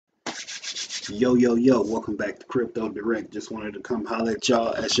Yo, yo, yo, welcome back to Crypto Direct. Just wanted to come holler at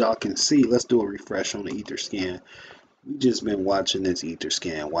y'all. As y'all can see, let's do a refresh on the Ether scan. We just been watching this Ether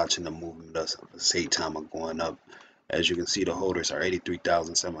scan, watching the movement of Saitama going up. As you can see, the holders are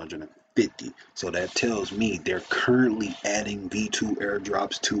 83,750. So that tells me they're currently adding V2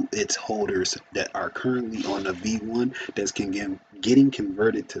 airdrops to its holders that are currently on the V1 that's getting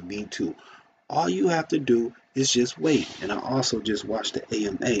converted to V2. All you have to do is just wait. And I also just watched the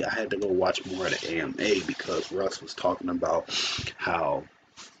AMA. I had to go watch more of the AMA because Russ was talking about how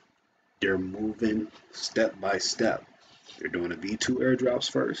they're moving step by step. They're doing the V2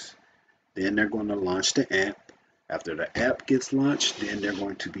 airdrops first, then they're going to launch the app. After the app gets launched, then they're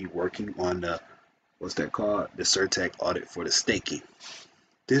going to be working on the, what's that called? The CertTech audit for the staking.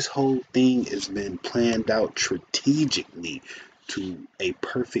 This whole thing has been planned out strategically to a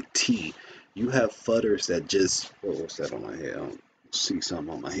perfect T. You have fudders that just, what's that on my head? I don't see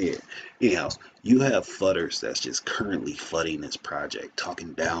something on my head. Anyhow, you have fudders that's just currently fudding this project,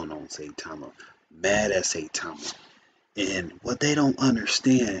 talking down on Saitama, mad at Saitama. And what they don't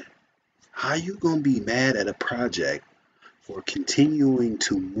understand, how you gonna be mad at a project for continuing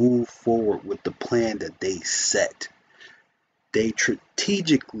to move forward with the plan that they set? They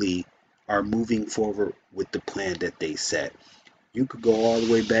strategically are moving forward with the plan that they set. You could go all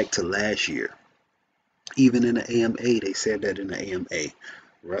the way back to last year. Even in the AMA, they said that in the AMA.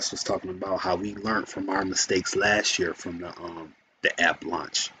 Russ was talking about how we learned from our mistakes last year from the app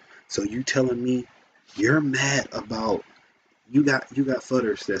launch. So you telling me you're mad about you got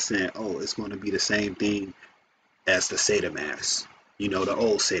fudders that's saying, oh, it's going to be the same thing as the Saitama, the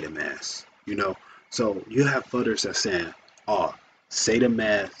old Saitama. So you have fudders that's saying, oh,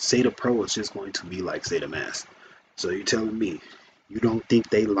 Sata Pro is just going to be like Saitama. So you're telling me you don't think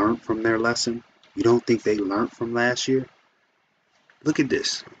they learned from their lesson? You don't think they learned from last year? Look at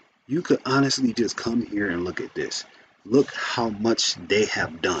this. You could honestly just come here and look at this. Look how much they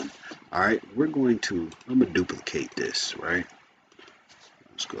have done. All right, I'm going to duplicate this, right?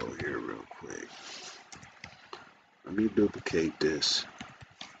 Let's go here real quick. Let me duplicate this.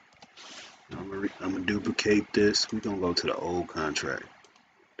 I'm gonna duplicate this. We're gonna go to the old contract.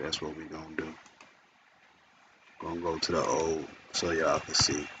 That's what we're gonna do. Gonna go to the old so y'all can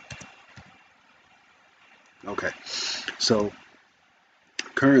see. Okay, so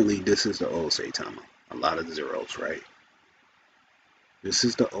currently this is the old Saitama. A lot of zeros, right? This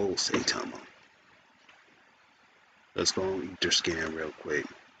is the old Saitama. Let's go on Ether scan real quick.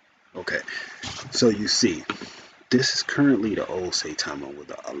 Okay, so you see, this is currently the old Saitama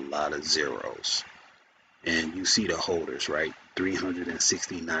with a lot of zeros. And you see the holders, right?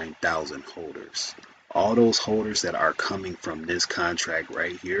 369,000 holders. All those holders that are coming from this contract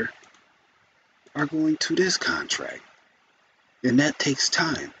right here are going to this contract. And that takes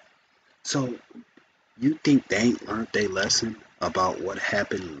time. So you think they ain't learned their lesson about what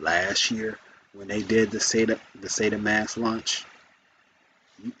happened last year when they did the Saitama launch?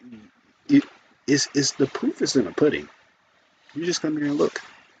 It's the proof is in the pudding. You just come here and look.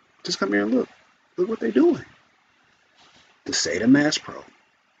 Just come here and look. Look what they're doing. The Saitama Pro,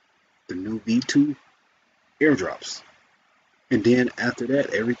 the new V2 airdrops. And then after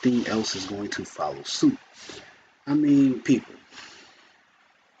that, everything else is going to follow suit. I mean, people,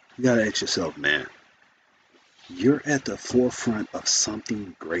 you gotta ask yourself, man, you're at the forefront of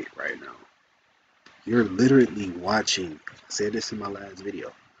something great right now. You're literally watching, I said this in my last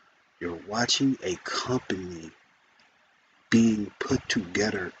video, you're watching a company being put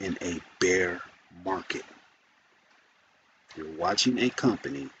together in a bear market. You're watching a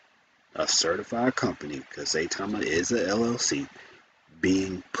company, a certified company, because Saitama is a LLC,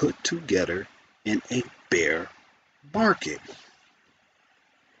 being put together in a bear market.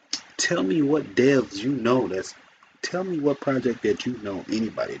 Tell me what devs you know tell me what project that you know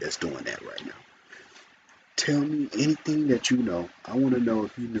anybody that's doing that right now. Tell me anything that you know. I want to know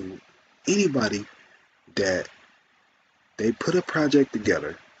if you knew anybody that they put a project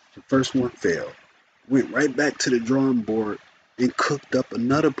together, the first one failed, went right back to the drawing board and cooked up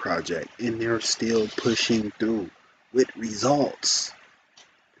another project, and they're still pushing through with results.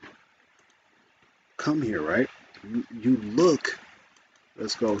 Come here, right? You look.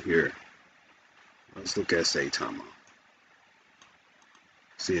 Let's go here. Let's look at Saitama.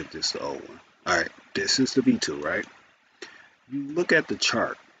 See if this is the old one. All right, this is the V2, right? You look at the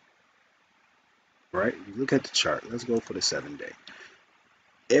chart, right? You look at the chart. Let's go for the 7-day.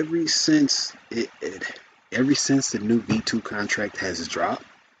 Ever since the new V2 contract has dropped,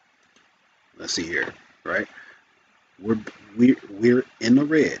 let's see here, right? We're in the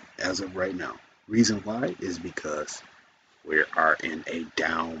red as of right now. Reason why is because we are in a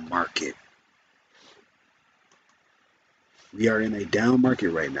down market. We are in a down market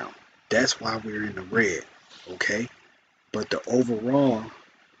right now. That's why we're in the red. Okay? But the overall,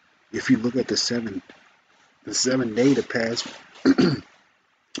 if you look at the 7 day to past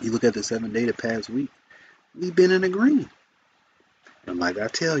you look at the 7 day to past week, we've been in the green. And like I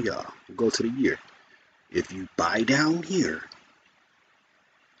tell y'all, go to the year. If you buy down here,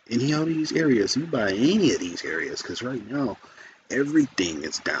 any of these areas, you buy any of these areas, because right now everything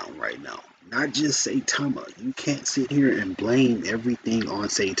is down right now. Not just Saitama. You can't sit here and blame everything on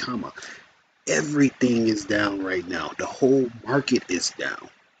Saitama. Everything is down right now. The whole market is down.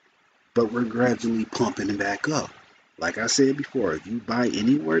 But we're gradually pumping it back up. Like I said before, if you buy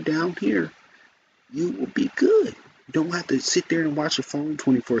anywhere down here, you will be good. You don't have to sit there and watch your phone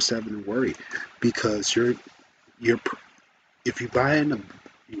 24/7 and worry, because you're if you buy in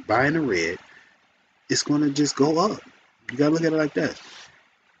the red, it's gonna just go up. You gotta look at it like that.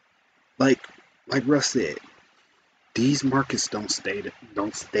 Like like Russ said, these markets don't stay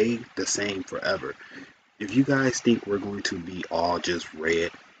the same forever. If you guys think we're going to be all just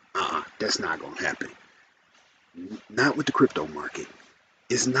red, that's not gonna happen. Not with the crypto market.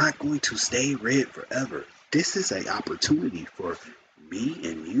 It's not going to stay red forever. This is an opportunity for me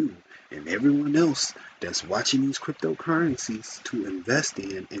and you and everyone else that's watching these cryptocurrencies to invest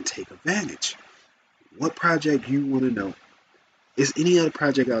in and take advantage. What project you want to know? Is any other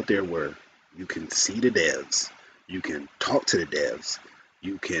project out there where you can see the devs, you can talk to the devs,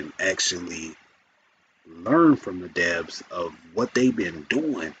 you can actually learn from the devs of what they've been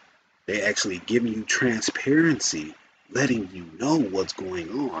doing? They actually giving you transparency, letting you know what's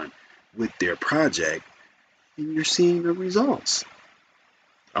going on with their project, and you're seeing the results.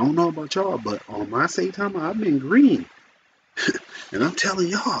 I don't know about y'all, but on my Saitama, I've been green. And I'm telling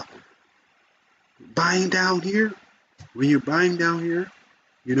y'all, buying down here, when you're buying down here,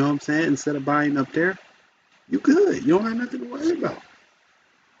 you know what I'm saying? Instead of buying up there, you good. You don't have nothing to worry about.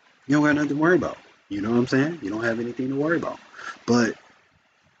 You don't got nothing to worry about. You know what I'm saying? You don't have anything to worry about. But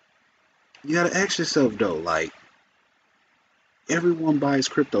you gotta ask yourself though, like, everyone buys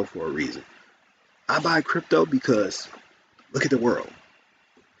crypto for a reason. I buy crypto because look at the world.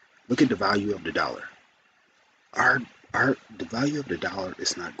 Look at the value of the dollar. Our the value of the dollar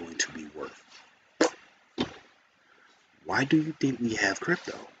is not going to be worth. Why do you think we have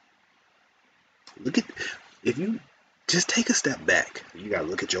crypto? Look at if you just take a step back. You gotta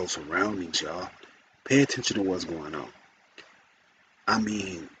look at your surroundings, y'all. Pay attention to what's going on. I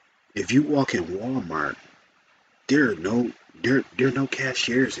mean, if you walk in Walmart, there are no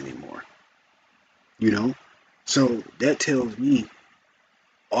cashiers anymore. You know? So that tells me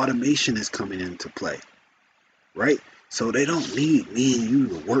automation is coming into play, right? So they don't need me and you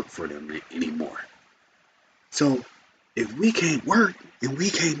to work for them anymore. So if we can't work and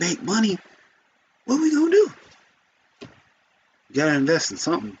we can't make money, what are we gonna do? You gotta invest in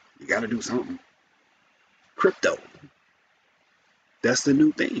something. You gotta do something. Crypto. That's the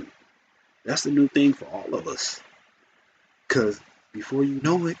new thing. That's the new thing for all of us. Cause before you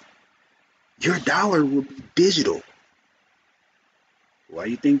know it, your dollar will be digital. Why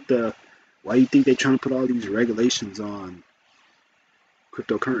you think they're trying to put all these regulations on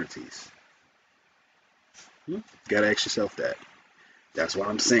cryptocurrencies? You gotta ask yourself that. That's what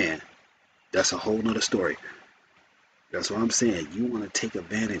I'm saying. That's a whole nother story. That's what I'm saying. You want to take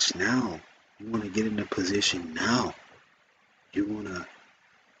advantage now. You want to get in a position now. You want to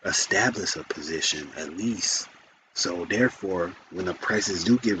establish a position at least. So therefore, when the prices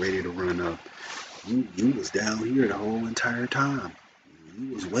do get ready to run up, you was down here the whole entire time.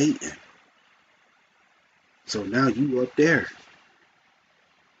 You was waiting. So now you up there.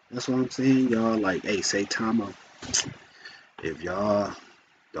 That's what I'm saying, y'all. Like, hey, Saitama, if y'all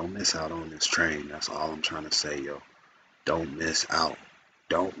don't miss out on this train, that's all I'm trying to say, yo. Don't miss out.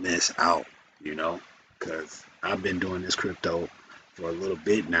 Don't miss out, you know? Because I've been doing this crypto for a little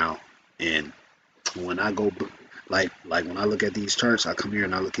bit now. And when I go, like when I look at these charts, I come here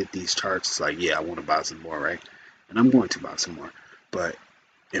and I look at these charts. It's like, yeah, I want to buy some more, right? And I'm going to buy some more. But,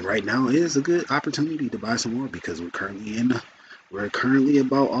 and right now it is a good opportunity to buy some more because we're currently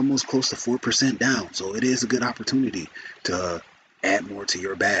about almost close to 4% down. So it is a good opportunity to add more to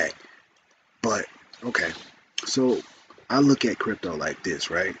your bag. But, okay. So I look at crypto like this,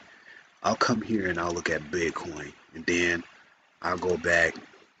 right? I'll come here and I'll look at Bitcoin, and then I'll go back.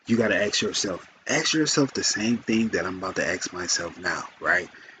 You got to ask yourself the same thing that I'm about to ask myself now, right?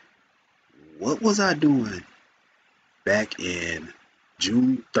 What was I doing back in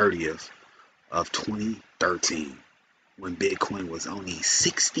June 30th of 2013 when Bitcoin was only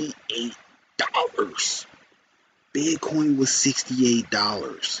 $68? Bitcoin was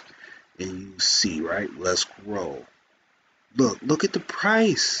 $68. And you see, right? Let's scroll. Look at the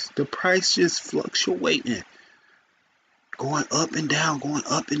price. The price just fluctuating, going up and down, going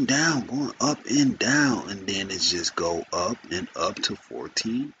up and down, going up and down, and then it's just go up and up to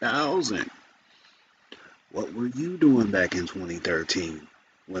 14,000. What were you doing back in 2013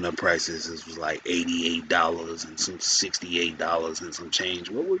 when the prices was like $88 and some $68 and some change?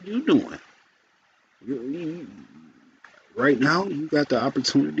 What were you doing? You, right now, you got the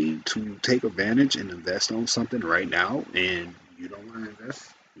opportunity to take advantage and invest on something right now, and you don't want to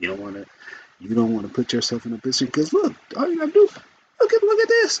invest. You don't want to. You don't want to put yourself in a position because look, all you gotta do, look at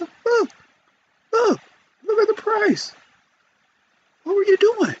this. Look, look at the price. What were you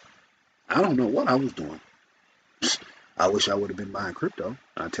doing? I don't know what I was doing. I wish I would have been buying crypto.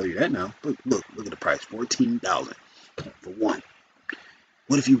 I'll tell you that now. Look at the price, 14,000 for one.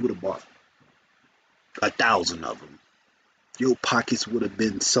 What if you would have bought 1,000 of them? Your pockets would have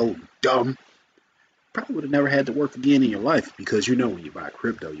been so dumb. Probably would have never had to work again in your life because you know when you buy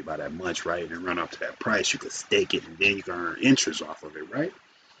crypto, you buy that much, right? And run up to that price, you could stake it and then you can earn interest off of it, right?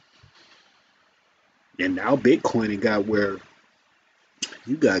 And now Bitcoin got where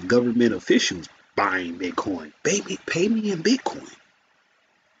you got government officials buying Bitcoin. Baby, pay me in Bitcoin.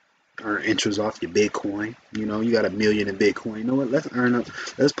 Earn interest off your Bitcoin. You know, you got 1 million in Bitcoin. You know what? Let's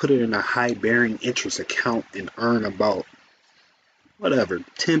put it in a high bearing interest account and earn about whatever,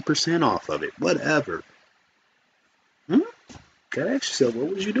 10% off of it. Whatever. Hmm? Gotta ask yourself,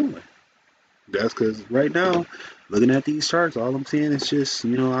 what was you doing? That's because right now, looking at these charts, all I'm seeing is just,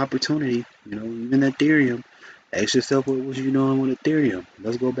 opportunity. Even Ethereum. Ask yourself, what was you doing with Ethereum?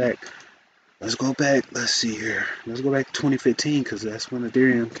 Let's go back. Let's go back. Let's see here. Let's go back to 2015 because that's when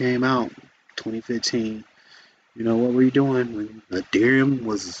Ethereum came out. 2015. What were you doing when Ethereum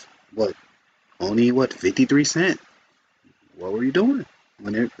was what? Only what? 53 cent. What were you doing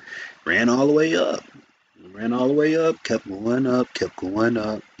when it ran all the way up? It ran all the way up, kept going up, kept going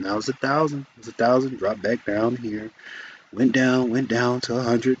up. Now it's 1,000. It's 1,000. Dropped back down here. Went down to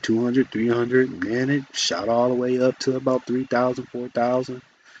 100, 200, 300, and then it shot all the way up to about 3,000, 4,000.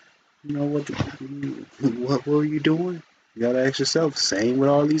 What were you doing? You gotta ask yourself. Same with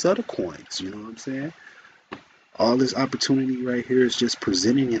all these other coins. You know what I'm saying? All this opportunity right here is just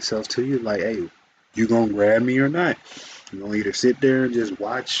presenting itself to you. Like, hey, you gonna grab me or not? You gonna either sit there and just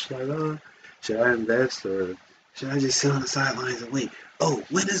watch, like, should I invest or should I just sit on the sidelines and wait? Oh,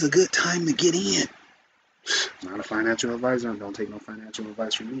 when is a good time to get in? Not a financial advisor. Don't take no financial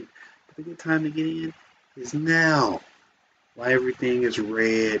advice from me. But the good time to get in is now. Why everything is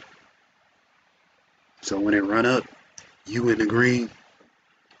red. So when it run up, you in the green.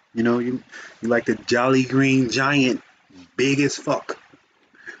 You like the jolly green giant, big as fuck,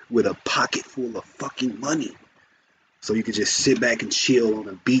 with a pocket full of fucking money. So you could just sit back and chill on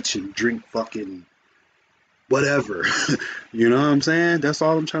the beach and drink fucking whatever. You know what I'm saying? That's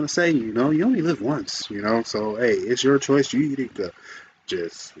all I'm trying to say. You only live once. So hey, it's your choice. You either to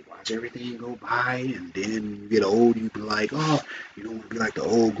just watch everything go by, and then you get old, you be like, oh, you don't want to be like the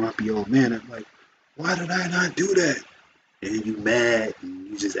old grumpy old man. I'm like, why did I not do that? And you mad, and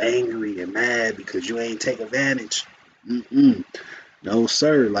you just angry and mad because you ain't take advantage. Mm-mm. No,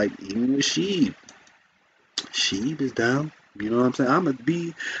 sir. Like, even with Sheep is down. You know what I'm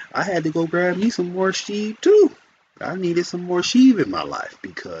saying? I had to go grab me some more sheep too. I needed some more sheep in my life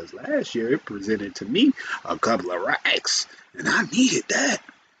because last year it presented to me a couple of racks and I needed that.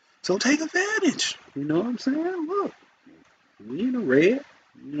 So take advantage. You know what I'm saying? Look, we in the red.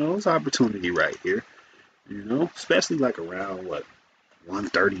 It's opportunity right here. Especially like around what,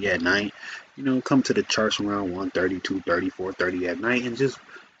 1:30 at night. Come to the charts around 1:30, 2:30, 4:30 at night and just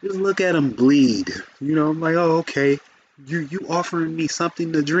look at them bleed. I'm like, oh, okay. You offering me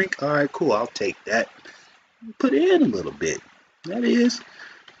something to drink? All right, cool. I'll take that. Put in a little bit. That is,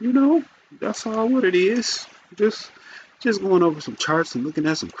 you know, that's all what it is. Just going over some charts and looking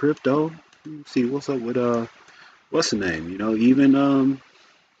at some crypto. See what's up with what's the name? Even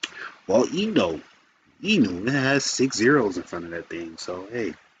well, Eno, it has 6 zeros in front of that thing. So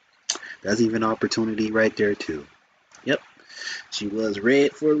hey, that's even opportunity right there too. Yep. She was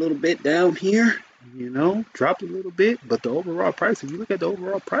red for a little bit down here, dropped a little bit, but the overall price, if you look at the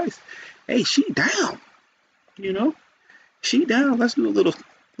overall price, hey, she down, you know, she down. Let's do a little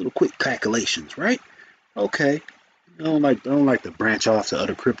quick calculations, right? Okay. I don't like to branch off to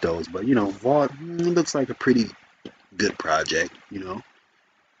other cryptos, but Vault looks like a pretty good project,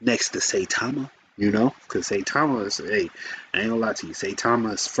 next to Saitama, because Saitama is, hey, I ain't gonna lie to you,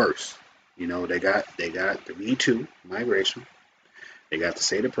 Saitama is first. They got the V2 migration. They got the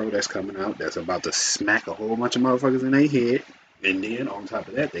SATA Pro that's coming out that's about to smack a whole bunch of motherfuckers in their head. And then on top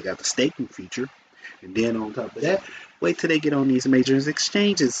of that, they got the staking feature. And then on top of that, wait till they get on these major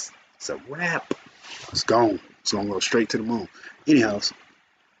exchanges. It's a wrap. It's gone. It's gonna go straight to the moon. Anyhow,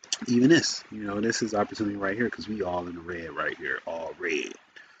 even this, this is opportunity right here because we all in the red right here, all red,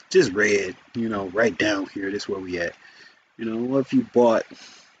 just red. Right down here. This is where we at. What if you bought?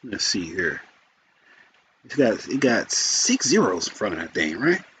 Let's see here. It got 6 zeros in front of that thing,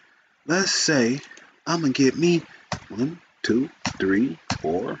 right? Let's say I'm gonna get me 1, 2, 3,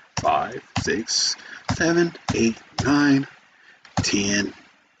 4, 5, 6, 7, 8, 9, 10,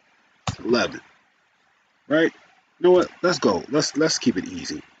 11. Right? You know what? Let's go. Let's keep it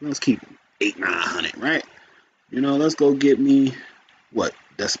easy. Let's keep it 8, 900. Right? Let's go get me what?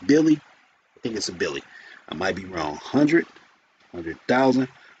 That's Billy. I think it's a Billy. I might be wrong. 100, 100,000,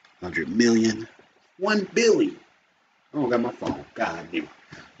 100 million, 1 Billy. I don't got my phone. God damn.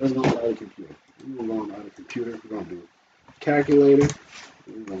 Let's go on the computer. We're going to go on the computer. We're going to do calculator.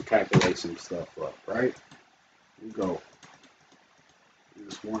 We're going to calculate some stuff up, right? We go.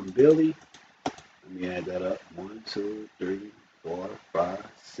 There's 1 Billy. Let me add that up. 1, 2, 3, 4, 5,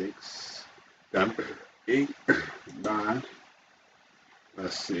 6, 7, 8, 9.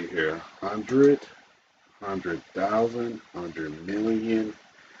 Let's see here. 100, 100,000, 100 million.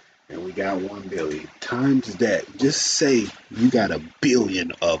 And we got 1 billion times that. Just say you got a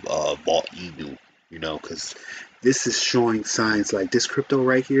billion of Vault Inu, because this is showing signs like this crypto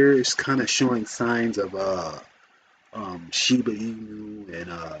right here is kind of showing signs of Shiba Inu and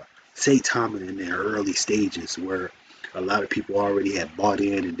Saitama in their early stages, where a lot of people already had bought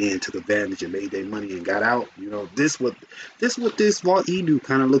in and then took advantage and made their money and got out. This what this Vault Inu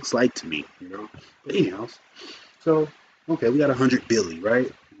kind of looks like to me. But anyhow, so okay, we got 100 billion, right?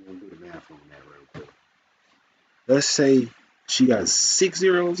 We'll do the math on that real quick. Let's say she got 6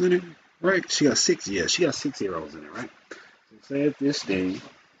 zeros in it, right? She got 6, yeah, she got 6 zeros in it, right? So say if this thing,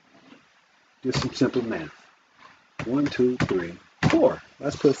 just some simple math. 1, 2, 3, 4.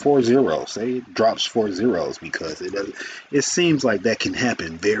 Let's put 4 zeros. Say it drops 4 zeros because it doesn't. It seems like that can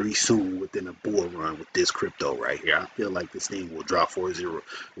happen very soon within a bull run with this crypto right here. I feel like this thing will drop 4 zeros,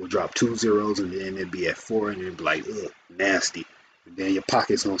 will drop 2 zeros, and then it'd be at 4, and it'd be like, ugh, nasty. And then your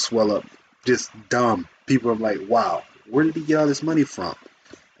pocket's gonna swell up, just dumb. People are like, wow, where did he get all this money from?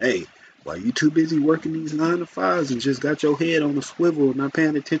 Hey, while you too busy working these 9 to 5s and just got your head on the swivel, not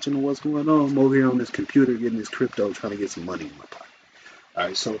paying attention to what's going on, I'm over here on this computer getting this crypto, trying to get some money in my pocket. All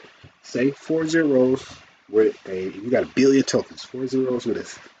right, so say 4 zeros with you got a billion tokens. 4 zeros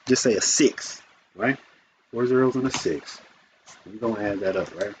with just say a 6, right? 4 zeros and a 6. We're gonna add that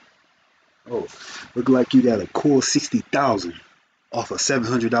up, right? Oh, look like you got a cool 60,000 off a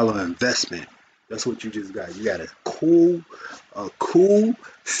 $700 investment. That's what you just got. You got a cool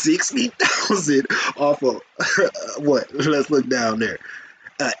 60,000 off of what? Let's look down there.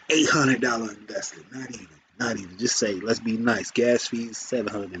 $800 investment. Not even. Just say, let's be nice. Gas fees,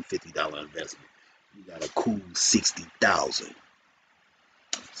 $750 investment. You got a cool 60,000.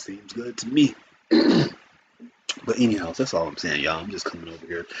 Seems good to me. But anyhow, that's all I'm saying, y'all. I'm just coming over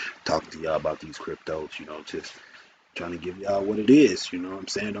here talking to y'all about these cryptos. Just trying to give y'all what it is. What I'm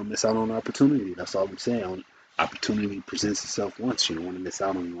saying? Don't miss out on opportunity. That's all I'm saying. Opportunity presents itself once. You don't want to miss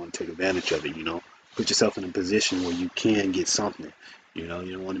out on it. You want to take advantage of it. Put yourself in a position where you can get something. You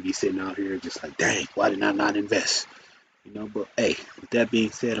don't want to be sitting out here just like, dang, why did I not invest? But hey, with that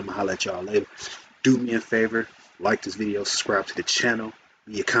being said, I'm going to holler at y'all later. Do me a favor, like this video, subscribe to the channel,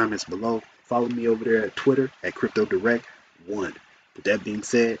 leave your comments below. Follow me over there at Twitter at CryptoDirect1. With that being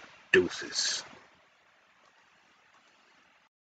said, deuces.